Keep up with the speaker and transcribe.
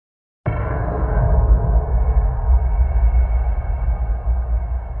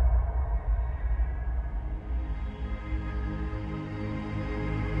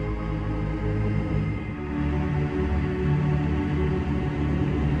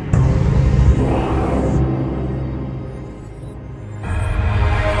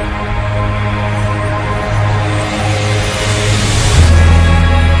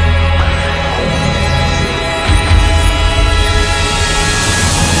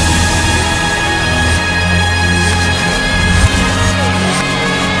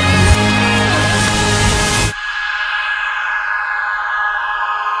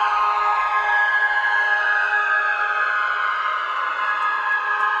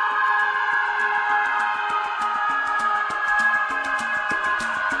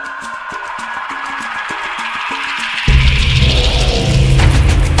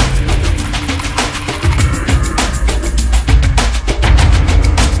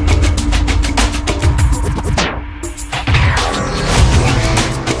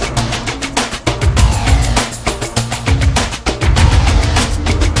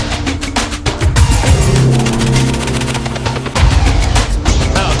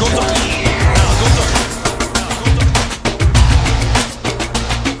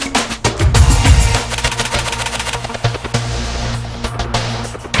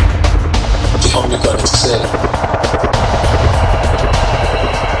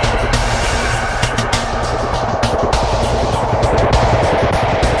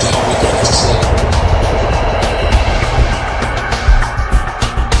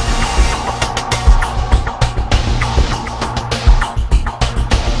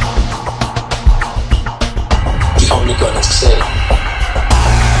gonna say?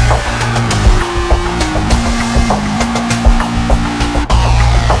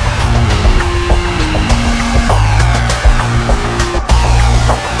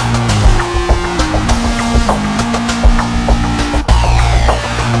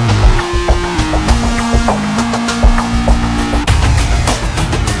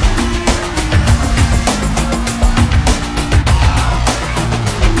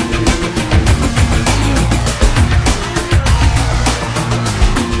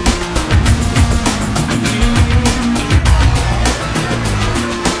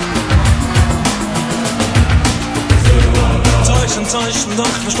 Zeichen, doch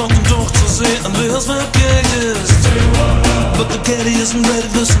verstanden durchzusehen, wie es wirklich ist. But the Kitty isn't ready,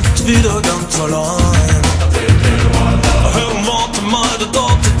 wir sind wieder ganz allein. Hören Worte mal der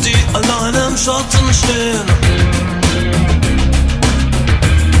Dorte, die allein im Schatten stehen.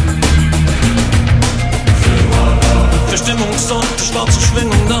 Die Stimmung sollte schwarze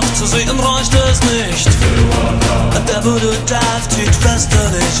Schwingung nachzusehen, reicht es nicht. Der Voodoo Dive zieht fester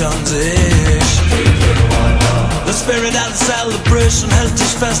dich an sich. The spirit of the celebration hält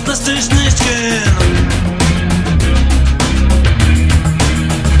dich fest, lässt dich nicht gehen.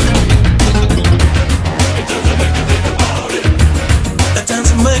 It tends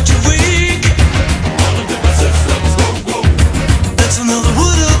to make you weak. It's another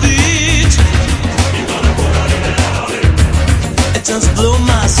voodoo beat. It tends to blow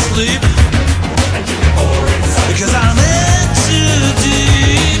my sleep. Because I'm in too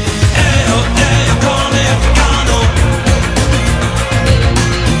deep. Ayo, ayo, call me Africano.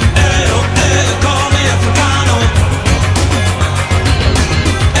 Ayo, ayo, call me Africano.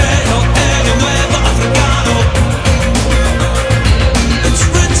 Ayo, ayo, nuevo Africano. It's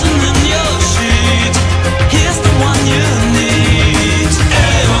written in your sheet. Here's the one you need.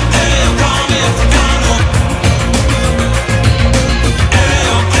 Ayo, ayo, call me Africano.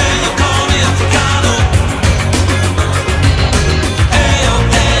 Ayo, ayo, call me Africano. Ayo,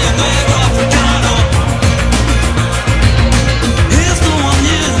 ayo, nuevo Africano. Here's the one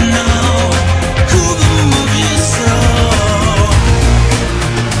you know. Who will move you so?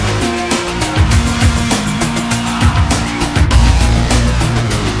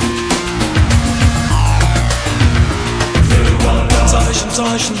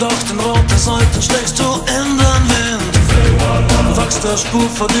 Zeichen, doch den roten Seiten schlägst du in den Wind. Wachst der Spur,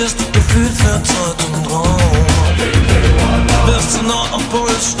 verlierst du Gefühl für Zeit und Raum. Wirst du nah am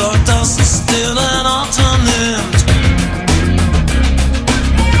Puls, stark, dass es dir den Atem nimmt.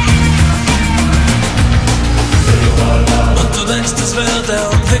 Und du denkst, es wäre der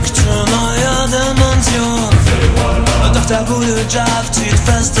Weg zu neuer Dimension. Doch der Voodoo Jive zieht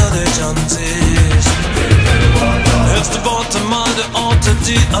fester dich an sich. Hörst du Worte mal der Orte,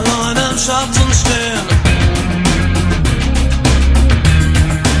 die allein im Schatten stehen.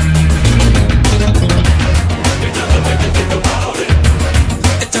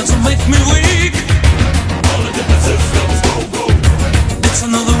 It doesn't make me weak.